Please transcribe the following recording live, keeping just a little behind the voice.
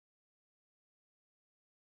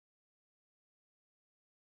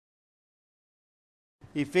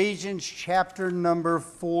Ephesians chapter number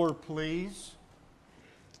 4, please.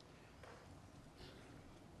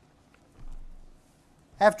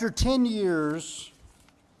 After 10 years,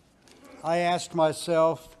 I asked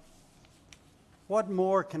myself, what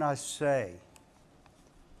more can I say?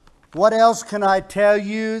 What else can I tell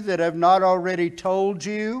you that I've not already told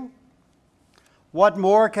you? What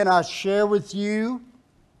more can I share with you?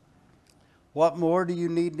 What more do you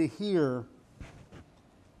need to hear?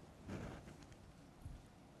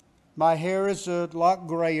 My hair is a lot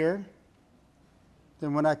grayer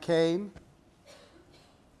than when I came.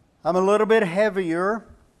 I'm a little bit heavier.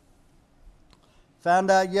 Found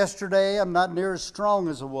out yesterday I'm not near as strong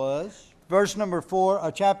as I was. Chapter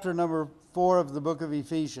number 4 of the book of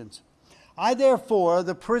Ephesians. I therefore,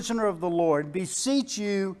 the prisoner of the Lord, beseech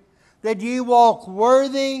you that ye walk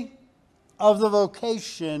worthy of the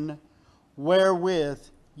vocation wherewith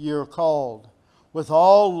ye are called, with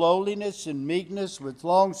all lowliness and meekness, with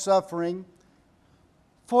long suffering,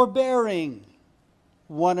 forbearing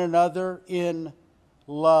one another in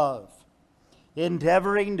love,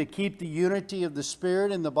 endeavoring to keep the unity of the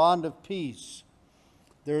Spirit in the bond of peace.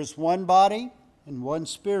 There is one body and one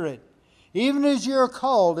Spirit, even as you are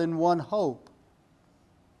called in one hope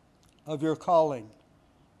of your calling,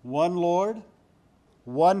 one Lord,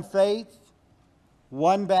 one faith,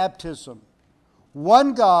 one baptism,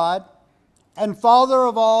 one God and Father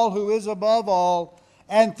of all, who is above all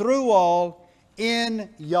and through all in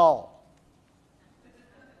y'all.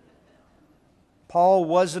 Paul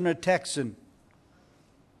wasn't a Texan.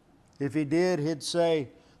 If he did, he'd say,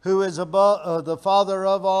 who is above the Father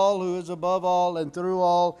of all, who is above all and through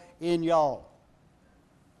all in y'all.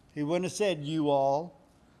 He wouldn't have said you all.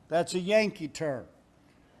 That's a Yankee term.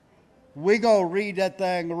 We're going to read that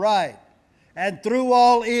thing right. And through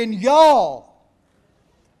all in y'all.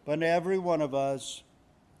 But every one of us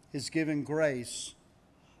is given grace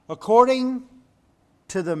according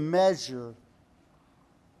to the measure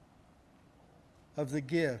of the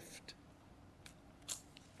gift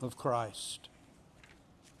of Christ.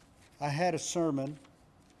 I had a sermon,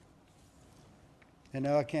 and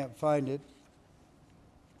now I can't find it.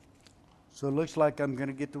 So it looks like I'm going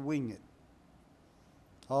to get to wing it.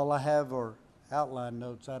 All I have are outline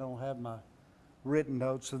notes. I don't have my written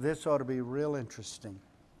notes, so this ought to be real interesting.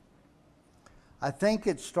 I think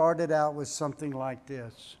it started out with something like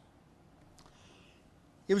this.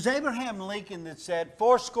 It was Abraham Lincoln that said,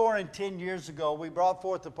 80 years ago, we brought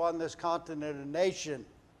forth upon this continent a nation.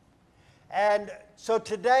 And so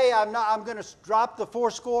today I'm going to drop the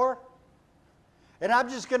 80, and I'm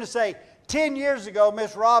just going to say, 10 years ago,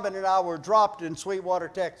 Miss Robin and I were dropped in Sweetwater,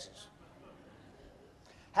 Texas.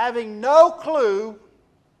 Having no clue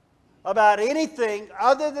about anything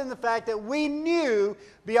other than the fact that we knew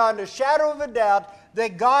beyond a shadow of a doubt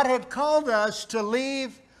that God had called us to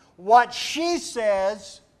leave what she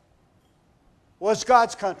says was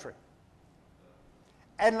God's country.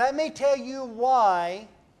 And let me tell you why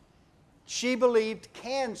she believed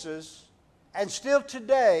Kansas, and still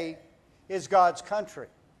today, is God's country.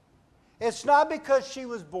 It's not because she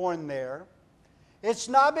was born there. It's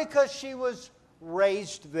not because she was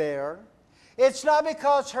raised there. It's not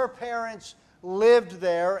because her parents lived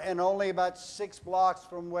there and only about 6 blocks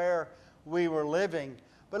from where we were living.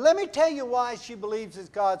 But let me tell you why she believes it's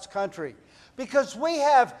God's country. Because we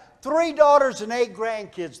have 3 daughters and 8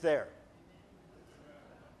 grandkids there.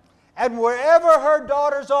 And wherever her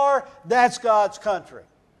daughters are, that's God's country.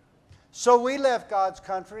 So we left God's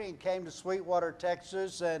country and came to Sweetwater,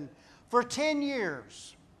 Texas. And for 10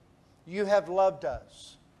 years, you have loved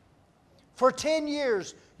us. For 10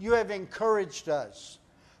 years, you have encouraged us.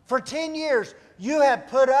 For 10 years, you have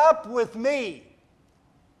put up with me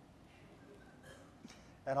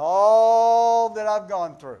and all that I've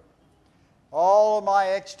gone through. All of my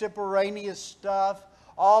extemporaneous stuff,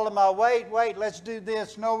 all of my, wait, let's do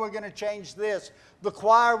this. No, we're going to change this. The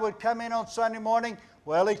choir would come in on Sunday morning.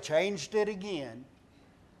 Well, he changed it again.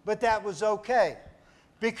 But that was okay.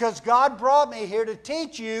 Because God brought me here to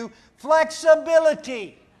teach you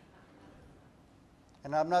flexibility.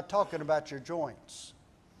 And I'm not talking about your joints.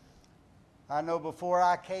 I know before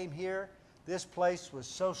I came here, this place was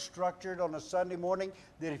so structured on a Sunday morning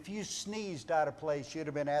that if you sneezed out of place, you'd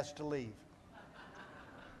have been asked to leave.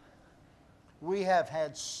 We have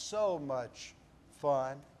had so much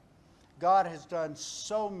fun. God has done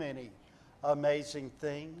so many amazing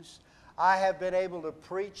things. I have been able to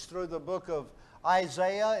preach through the book of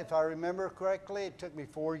Isaiah. If I remember correctly, it took me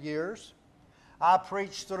 4 years. I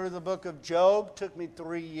preached through the book of Job. Took me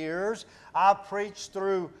 3 years. I preached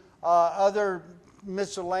through other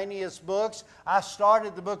miscellaneous books. I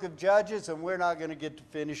started the book of Judges, and we're not going to get to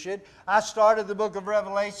finish it. I started the book of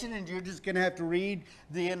Revelation, and you're just going to have to read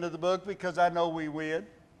the end of the book because I know we win.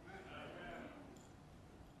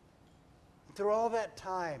 Through all that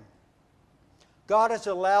time, God has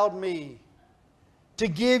allowed me to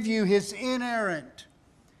give you His inerrant,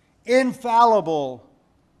 infallible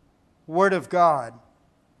Word of God.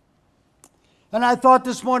 And I thought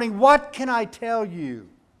this morning, what can I tell you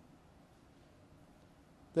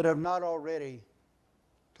that I've not already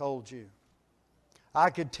told you? I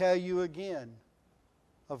could tell you again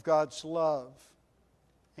of God's love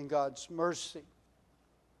and God's mercy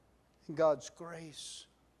and God's grace.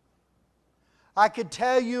 I could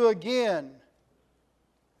tell you again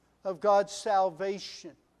of God's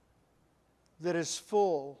salvation that is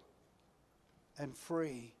full and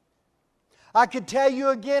free. I could tell you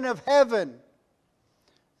again of heaven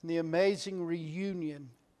and the amazing reunion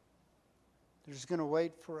that is going to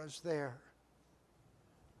wait for us there.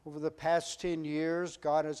 Over the past 10 years,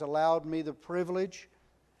 God has allowed me the privilege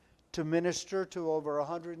to minister to over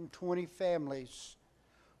 120 families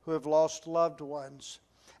who have lost loved ones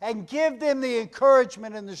and give them the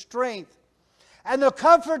encouragement and the strength and the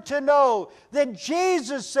comfort to know that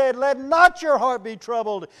Jesus said, "Let not your heart be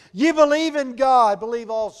troubled. Ye believe in God, believe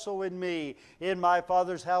also in me. In my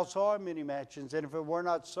Father's house are many mansions, and if it were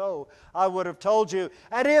not so, I would have told you.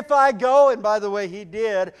 And if I go," and by the way, He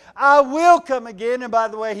did, "I will come again," and by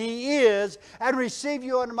the way, He is, "and receive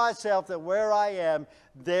you unto myself, that where I am,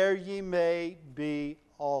 there ye may be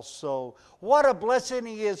also." What a blessing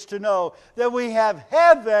it is to know that we have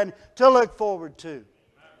heaven to look forward to.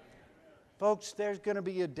 Folks, there's going to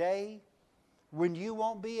be a day when you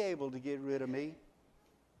won't be able to get rid of me.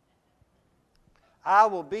 I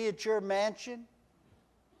will be at your mansion,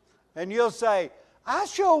 and you'll say, "I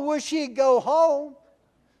sure wish he'd go home."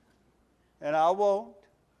 And I won't.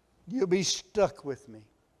 You'll be stuck with me.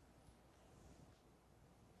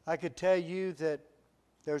 I could tell you that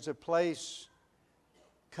there's a place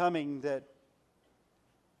coming that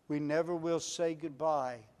we never will say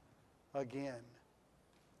goodbye again.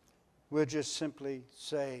 We'll just simply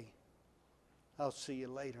say, "I'll see you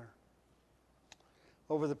later."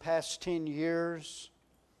 Over the past 10 years,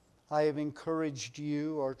 I have encouraged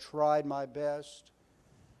you, or tried my best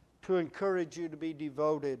to encourage you to be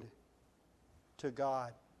devoted to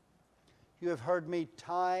God. You have heard me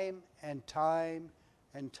time and time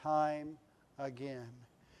and time again.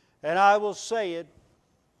 And I will say it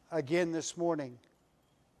again this morning.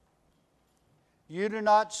 You do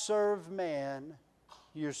not serve man,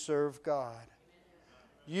 you serve God.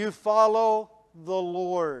 You follow the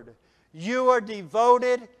Lord. You are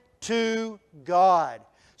devoted to God.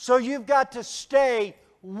 So you've got to stay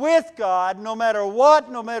with God no matter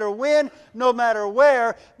what, no matter when, no matter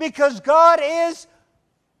where, because God is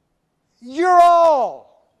your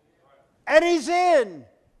all. And He's in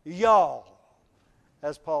y'all,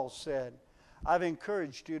 as Paul said. I've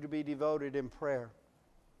encouraged you to be devoted in prayer.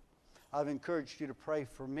 I've encouraged you to pray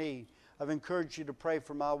for me. I've encouraged you to pray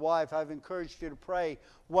for my wife. I've encouraged you to pray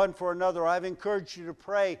one for another. I've encouraged you to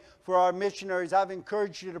pray for our missionaries. I've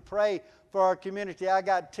encouraged you to pray for our community. I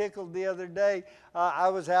got tickled the other day. I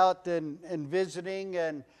was out and visiting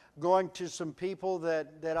and going to some people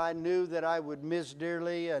that I knew that I would miss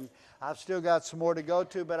dearly, and I've still got some more to go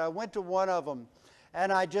to, but I went to one of them,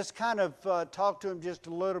 and I just kind of talked to him just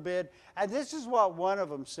a little bit, and this is what one of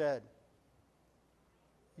them said.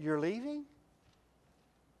 "You're leaving?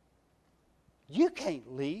 You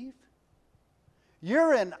can't leave.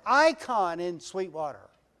 You're an icon in Sweetwater."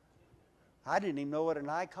 I didn't even know what an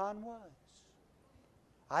icon was.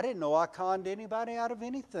 I didn't know I conned anybody out of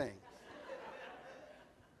anything.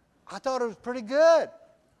 I thought it was pretty good.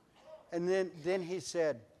 And then he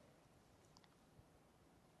said,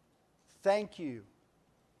 "Thank you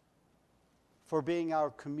for being our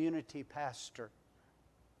community pastor.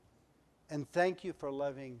 And thank you for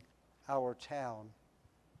loving our town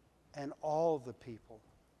and all the people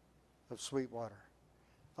of Sweetwater."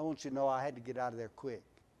 I want you to know I had to get out of there quick.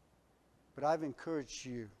 But I've encouraged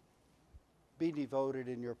you, be devoted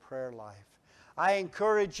in your prayer life. I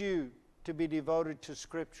encourage you to be devoted to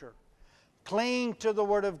Scripture. Cling to the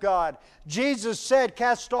Word of God. Jesus said,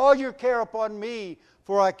 "Cast all your care upon me,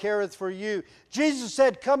 for I careth for you." Jesus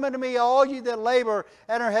said, "Come unto me, all you that labor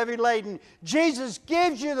and are heavy laden." Jesus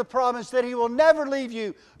gives you the promise that He will never leave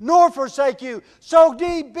you nor forsake you. So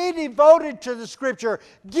be devoted to the Scripture.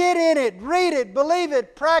 Get in it, read it, believe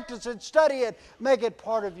it, practice it, study it, make it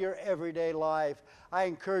part of your everyday life. I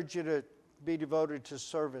encourage you to be devoted to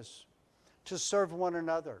service, to serve one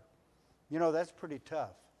another. You know, that's pretty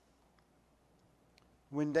tough.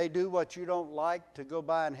 when they do what you don't like, to go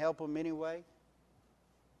by and help them anyway?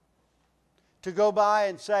 To go by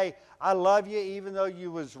and say, I love you even though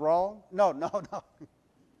you was wrong? No.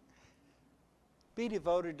 Be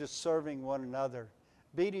devoted to serving one another.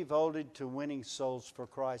 Be devoted to winning souls for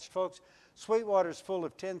Christ. Folks, Sweetwater's full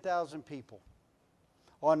of 10,000 people.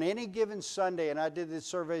 On any given Sunday, and I did this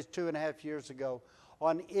survey 2.5 years ago,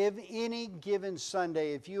 on any given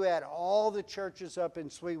Sunday, if you add all the churches up in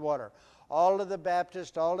Sweetwater, all of the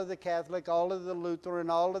Baptist, all of the Catholic, all of the Lutheran,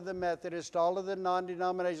 all of the Methodist, all of the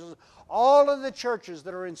non-denominational, all of the churches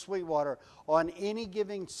that are in Sweetwater, on any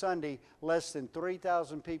given Sunday, less than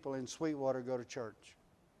 3,000 people in Sweetwater go to church.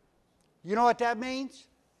 You know what that means?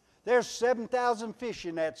 There's 7,000 fish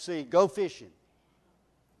in that sea. Go fishing.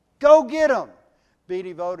 Go get them. Be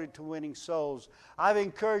devoted to winning souls. I've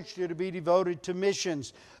encouraged you to be devoted to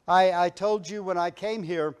missions. I told you when I came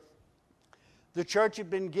here, the church had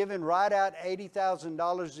been giving right out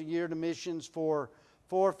 $80,000 a year to missions for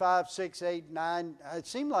 4, 5, 6, 8, 9. It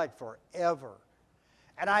seemed like forever.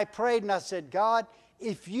 And I prayed and I said, God,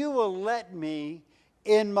 if you will let me,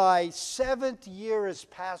 in my 7th year as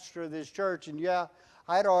pastor of this church, and yeah,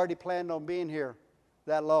 I had already planned on being here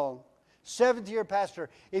that long. 7th year pastor,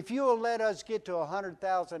 if you will let us get to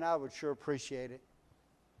 100,000, I would sure appreciate it.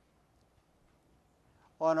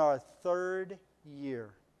 On our 3rd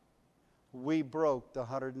year, we broke the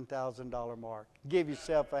 $100,000 mark. Give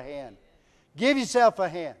yourself a hand. Give yourself a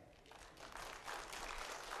hand.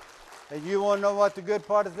 And you want to know what the good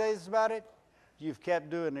part of this is about it? You've kept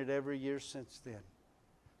doing it every year since then.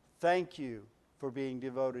 Thank you for being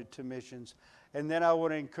devoted to missions. And then I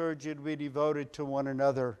want to encourage you to be devoted to one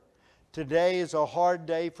another. Today is a hard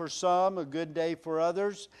day for some, a good day for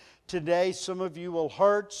others. Today some of you will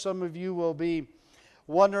hurt, some of you will be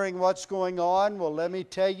wondering what's going on. Well, let me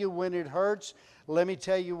tell you, when it hurts, let me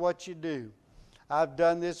tell you what you do. I've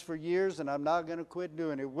done this for years and I'm not going to quit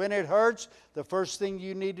doing it. When it hurts, the first thing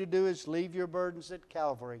you need to do is leave your burdens at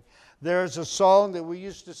Calvary. There's a song that we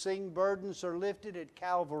used to sing, burdens are lifted at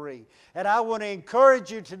Calvary. And I want to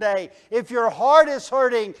encourage you today, if your heart is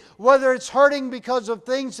hurting, whether it's hurting because of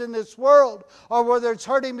things in this world, or whether it's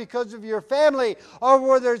hurting because of your family, or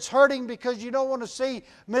whether it's hurting because you don't want to see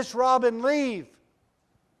Miss Robin leave.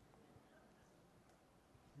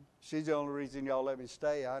 She's the only reason y'all let me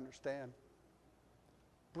stay, I understand.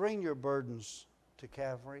 Bring your burdens to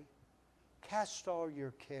Calvary. Cast all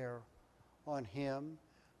your care on Him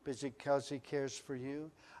because He cares for you.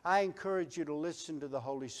 I encourage you to listen to the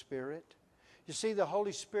Holy Spirit. You see, the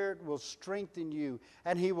Holy Spirit will strengthen you,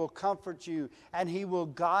 and He will comfort you, and He will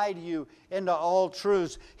guide you into all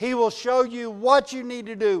truths. He will show you what you need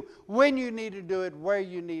to do, when you need to do it, where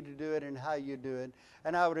you need to do it, and how you do it.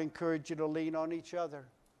 And I would encourage you to lean on each other.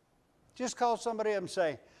 Just call somebody up and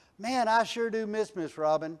say, man, I sure do miss Miss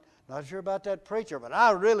Robin. Not sure about that preacher, but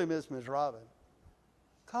I really miss Miss Robin.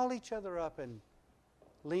 Call each other up and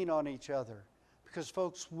lean on each other. Because,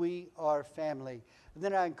 folks, we are family. And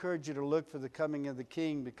then I encourage you to look for the coming of the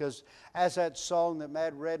King, because as that song that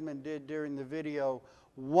Matt Redman did during the video,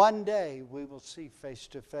 one day we will see face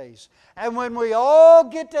to face. And when we all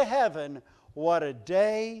get to heaven, what a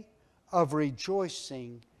day of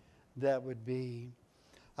rejoicing that would be.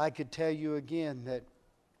 I could tell you again that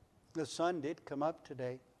the sun did come up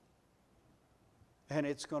today, and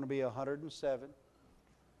it's going to be 107,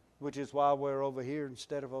 which is why we're over here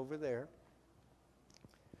instead of over there.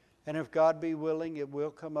 And if God be willing, it will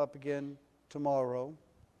come up again tomorrow.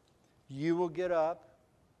 You will get up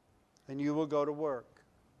and you will go to work.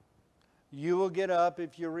 You will get up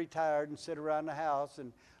if you're retired and sit around the house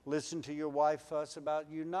and listen to your wife fuss about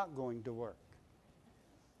you not going to work.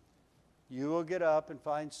 You will get up and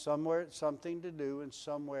find something to do and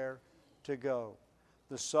somewhere to go.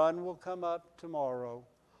 The sun will come up tomorrow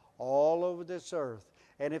all over this earth.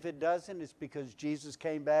 And if it doesn't, it's because Jesus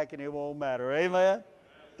came back and it won't matter. Amen?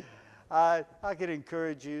 I can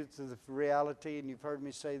encourage you to the reality, and you've heard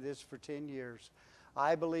me say this for 10 years.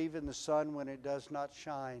 I believe in the sun when it does not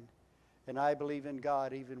shine, and I believe in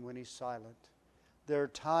God even when He's silent. There are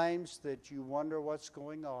times that you wonder what's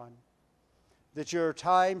going on. That there are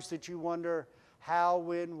times that you wonder how,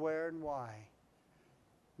 when, where, and why.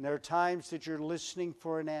 And there are times that you're listening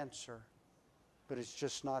for an answer, but it's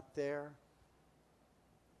just not there.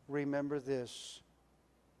 Remember this.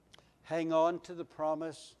 Hang on to the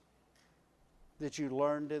promise that you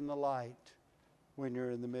learned in the light when you're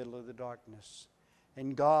in the middle of the darkness.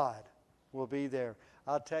 And God will be there.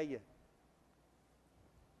 I'll tell you,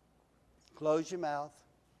 close your mouth,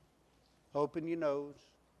 open your nose,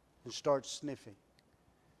 and start sniffing.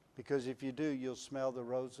 Because if you do, you'll smell the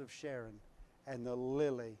rose of Sharon and the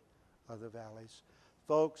lily of the valleys.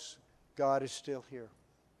 Folks, God is still here.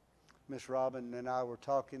 Miss Robin and I were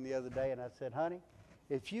talking the other day, and I said, honey,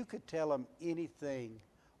 if you could tell them anything,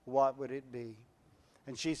 what would it be?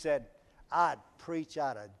 And she said, I'd preach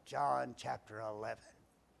out of John chapter 11.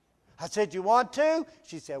 I said, you want to?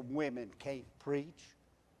 She said, women can't preach.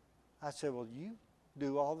 I said, well, you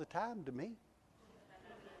do all the time to me.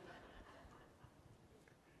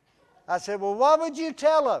 I said, well, what would you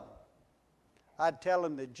tell them? I'd tell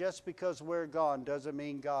them that just because we're gone doesn't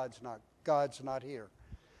mean God's not here.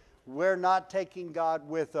 We're not taking God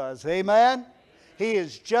with us. Amen? He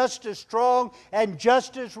is just as strong and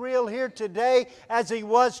just as real here today as He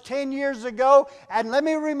was 10 years ago. And let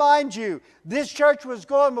me remind you, this church was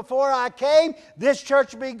going before I came. This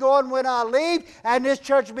church will be going when I leave. And this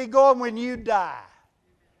church will be going when you die.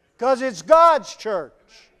 Because it's God's church.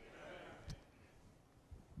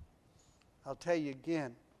 I'll tell you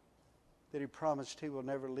again that He promised He will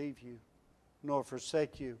never leave you nor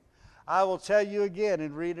forsake you. I will tell you again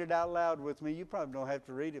and read it out loud with me. You probably don't have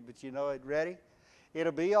to read it, but you know it. Ready?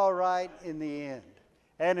 It'll be all right in the end.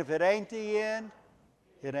 And if it ain't the end,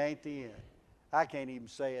 it ain't the end. I can't even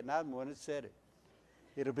say it, and I'm the one that said it.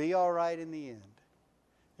 It'll be all right in the end.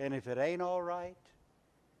 And if it ain't all right,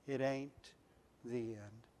 it ain't the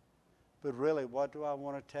end. But really, what do I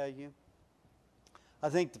want to tell you? I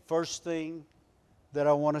think the first thing that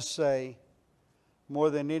I want to say, more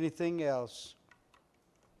than anything else,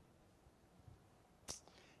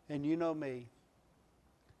 and you know me,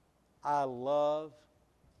 I love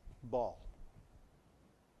ball.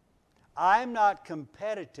 I'm not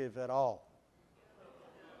competitive at all.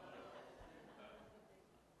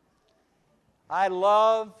 I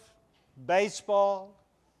love baseball.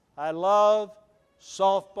 I love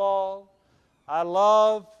softball. I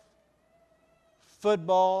love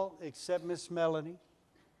football, except Miss Melanie,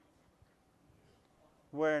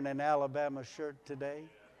 wearing an Alabama shirt today.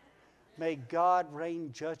 May God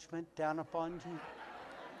rain judgment down upon you.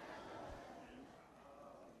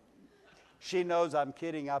 She knows I'm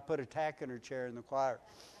kidding. I put a tack in her chair in the choir.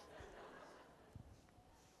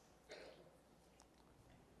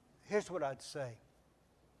 Here's what I'd say.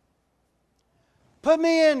 Put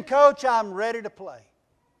me in, coach. I'm ready to play.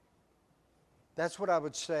 That's what I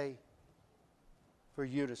would say for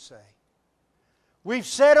you to say. We've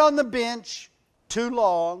sat on the bench too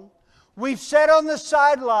long. We've sat on the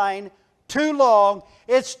sideline too long.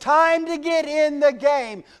 It's time to get in the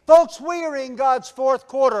game. Folks, we are in God's fourth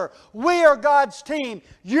quarter. We are God's team.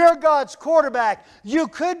 You're God's quarterback. You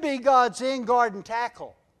could be God's in-guard and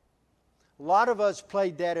tackle. A lot of us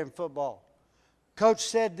played that in football. Coach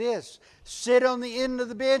said this, sit on the end of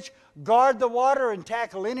the bench, guard the water, and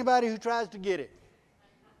tackle anybody who tries to get it.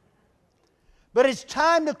 But it's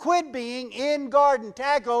time to quit being in guard and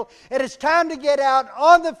tackle, and it's time to get out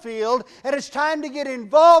on the field, and it's time to get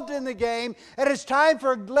involved in the game, and it's time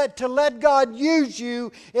to let God use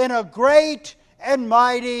you in a great and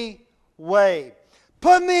mighty way.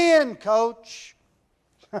 Put me in, coach.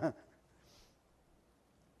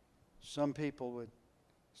 Some people would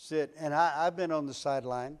sit, and I've been on the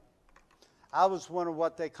sideline. I was one of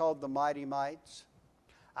what they called the Mighty Mites.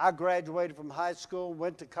 I graduated from high school,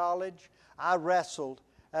 went to college. I wrestled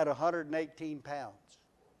at 118 pounds.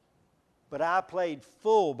 But I played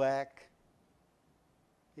fullback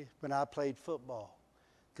when I played football.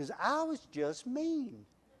 Because I was just mean.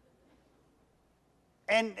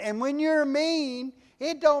 And when you're mean,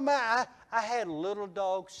 it don't matter. I had little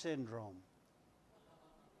dog syndrome.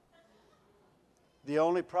 The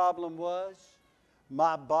only problem was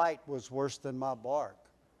my bite was worse than my bark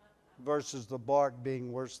versus the bark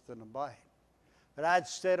being worse than a bite. But I'd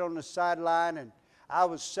sit on the sideline, and I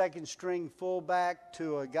was second string fullback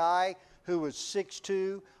to a guy who was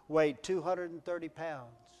 6'2", weighed 230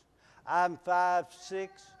 pounds. I'm 5'6",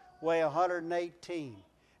 weigh 118,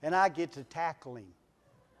 and I get to tackle him.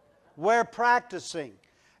 We're practicing,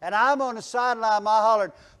 and I'm on the sideline. I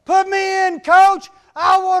hollered, "Put me in, coach!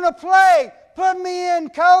 I want to play! Put me in,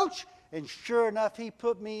 coach!" And sure enough, he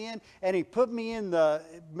put me in, and he put me in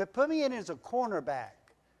as a cornerback.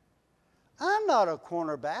 I'm not a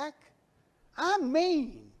cornerback. I'm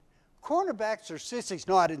mean. Cornerbacks are sissies.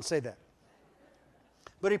 No, I didn't say that.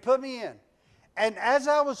 But he put me in. And as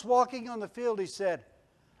I was walking on the field, he said,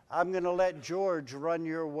 "I'm going to let George run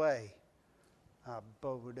your way." I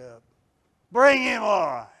bowed up. "Bring him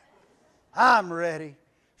on. I'm ready."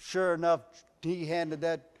 Sure enough, he handed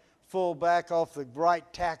that fullback off the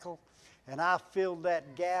right tackle, and I filled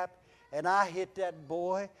that gap, and I hit that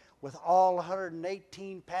boy with all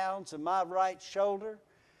 118 pounds in my right shoulder,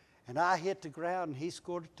 and I hit the ground, and he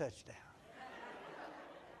scored a touchdown.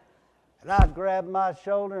 And I grabbed my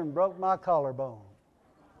shoulder and broke my collarbone.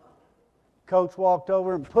 Coach walked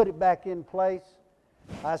over and put it back in place.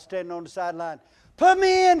 I was standing on the sideline. Put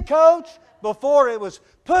me in, Coach. Before it was,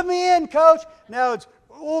 put me in, Coach. Now it's,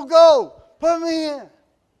 we'll go. Put me in.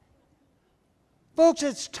 Folks,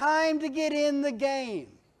 it's time to get in the game.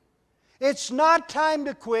 It's not time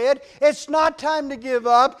to quit. It's not time to give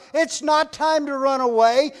up. It's not time to run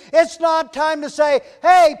away. It's not time to say,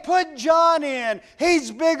 hey, put John in.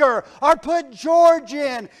 He's bigger. Or put George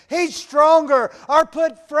in. He's stronger. Or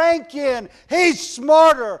put Frank in. He's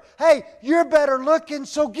smarter. Hey, you're better looking,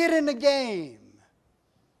 so get in the game.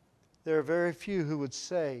 There are very few who would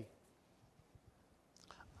say,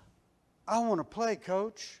 I want to play,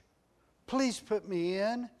 Coach. Please put me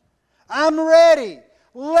in. I'm ready.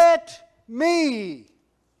 Let me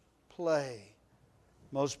play.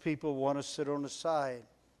 Most people want to sit on the side.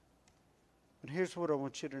 But here's what I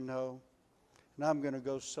want you to know. And I'm going to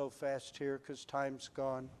go so fast here because time's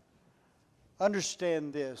gone.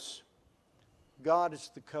 Understand this. God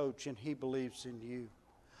is the coach and He believes in you.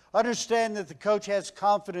 Understand that the coach has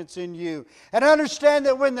confidence in you. And understand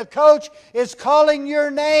that when the coach is calling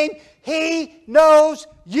your name, he knows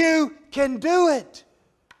you can do it.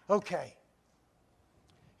 Okay.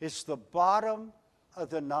 It's the bottom of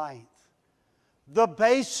the ninth. The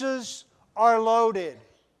bases are loaded.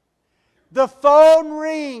 The phone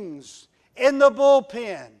rings in the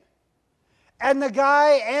bullpen. And the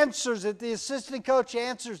guy answers it. The assistant coach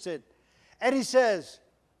answers it. And he says,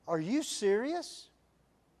 are you serious?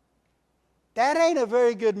 That ain't a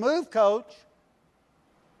very good move, Coach.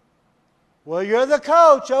 Well, you're the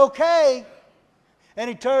coach, okay. And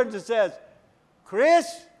he turns and says,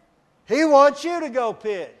 Chris, he wants you to go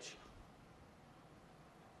pitch.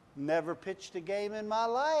 Never pitched a game in my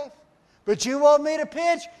life. But you want me to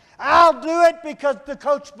pitch? I'll do it because the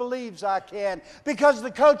coach believes I can. Because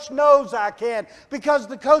the coach knows I can. Because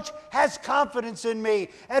the coach has confidence in me.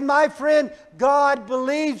 And my friend, God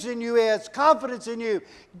believes in you. He has confidence in you.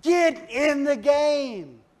 Get in the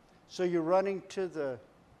game. So you're running to the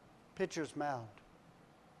pitcher's mound.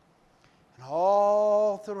 And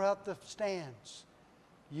all throughout the stands,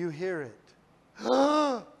 you hear it.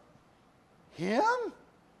 Him?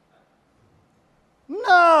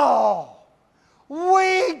 No!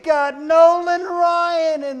 We got Nolan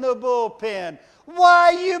Ryan in the bullpen.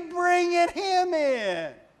 Why are you bringing him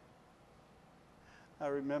in? I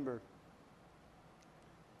remember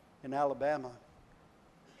in Alabama,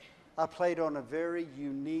 I played on a very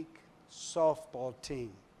unique softball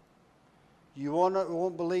team. You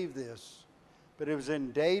won't believe this, but it was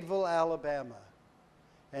in Dadeville, Alabama.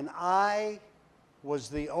 And I was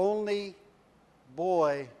the only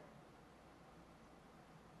boy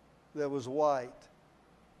that was white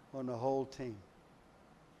on the whole team.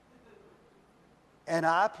 And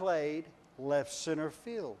I played left center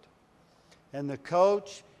field. And the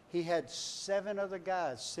coach, he had 7 other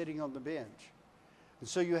guys sitting on the bench. And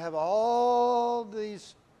so you have all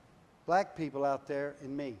these black people out there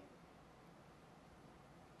and me.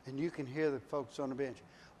 And you can hear the folks on the bench.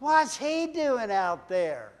 What's he doing out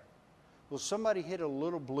there? Well, somebody hit a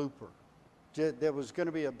little blooper. There was going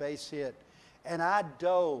to be a base hit. And I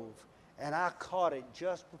dove, and I caught it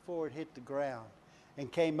just before it hit the ground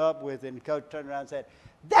and came up with it. And the coach turned around and said,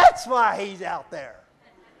 that's why he's out there.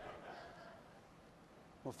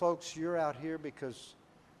 Well, folks, you're out here because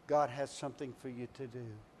God has something for you to do.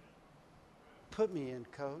 Put me in,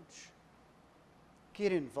 Coach.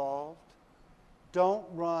 Get involved. Don't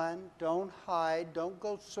run. Don't hide. Don't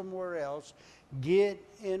go somewhere else. Get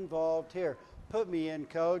involved here. Put me in,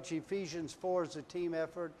 Coach. Ephesians 4 is a team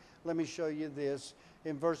effort. Let me show you this.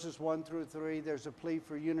 In verses 1 through 3, there's a plea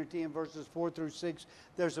for unity. In verses 4 through 6,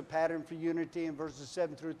 there's a pattern for unity. In verses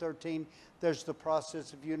 7 through 13, there's the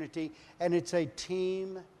process of unity. And it's a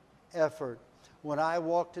team effort. When I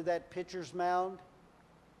walk to that pitcher's mound,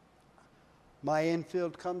 my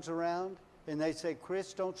infield comes around, and they say,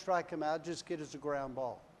 Chris, don't strike him out. Just get us a ground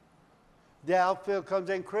ball. The outfield comes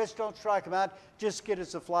in. Chris, don't strike him out. Just get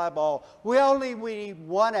us a fly ball. We need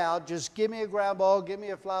 1 out. Just give me a ground ball. Give me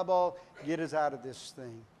a fly ball. Get us out of this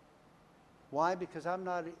thing. Why? Because I'm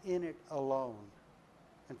not in it alone.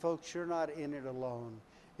 And folks, you're not in it alone.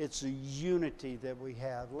 It's a unity that we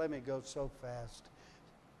have. Let me go so fast.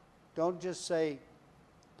 Don't just say,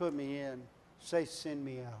 put me in. Say, send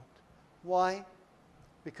me out. Why?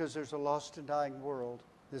 Because there's a lost and dying world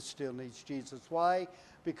that still needs Jesus. Why?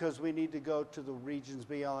 Because we need to go to the regions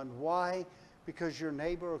beyond. Why? Because your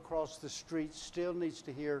neighbor across the street still needs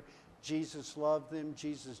to hear Jesus loved them,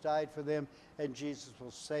 Jesus died for them, and Jesus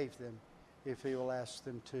will save them if he will ask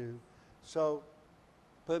them to. So,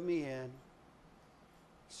 put me in,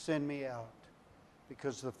 send me out.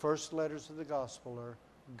 Because the first letters of the gospel are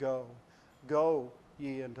go. Go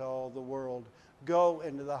ye into all the world. Go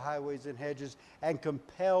into the highways and hedges and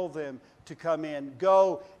compel them to come in.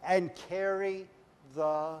 Go and carry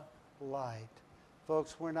the light.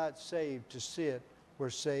 Folks, we're not saved to sit. We're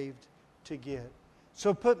saved to get.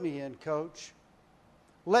 So put me in, Coach.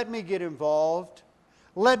 Let me get involved.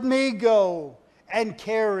 Let me go and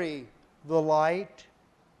carry the light.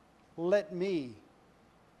 Let me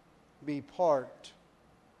be part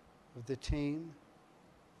of the team.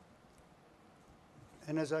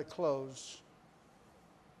 And as I close,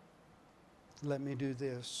 let me do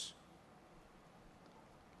this.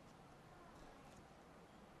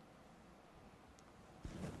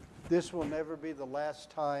 This will never be the last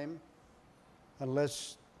time,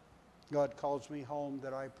 unless God calls me home,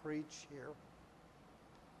 that I preach here.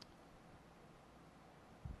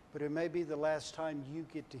 But it may be the last time you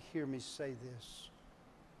get to hear me say this.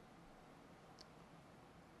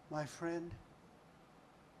 My friend,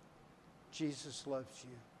 Jesus loves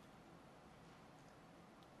you.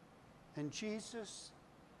 And Jesus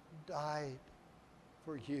died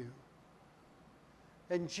for you.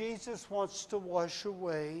 And Jesus wants to wash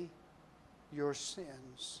away your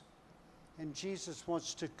sins. And Jesus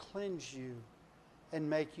wants to cleanse you and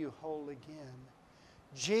make you whole again.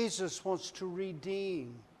 Jesus wants to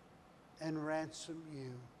redeem and ransom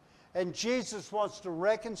you. And Jesus wants to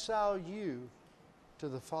reconcile you to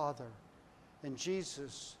the Father. And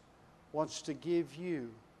Jesus wants to give you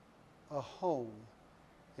a home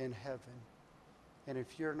in heaven. And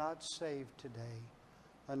if you're not saved today,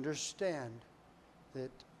 understand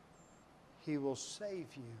that He will save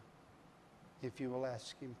you if you will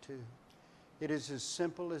ask Him to. It is as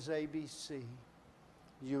simple as ABC.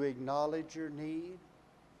 You acknowledge your need,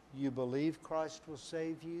 you believe Christ will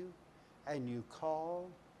save you, and you call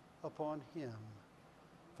upon Him.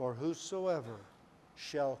 For whosoever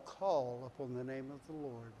shall call upon the name of the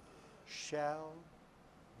Lord shall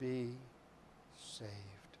be saved.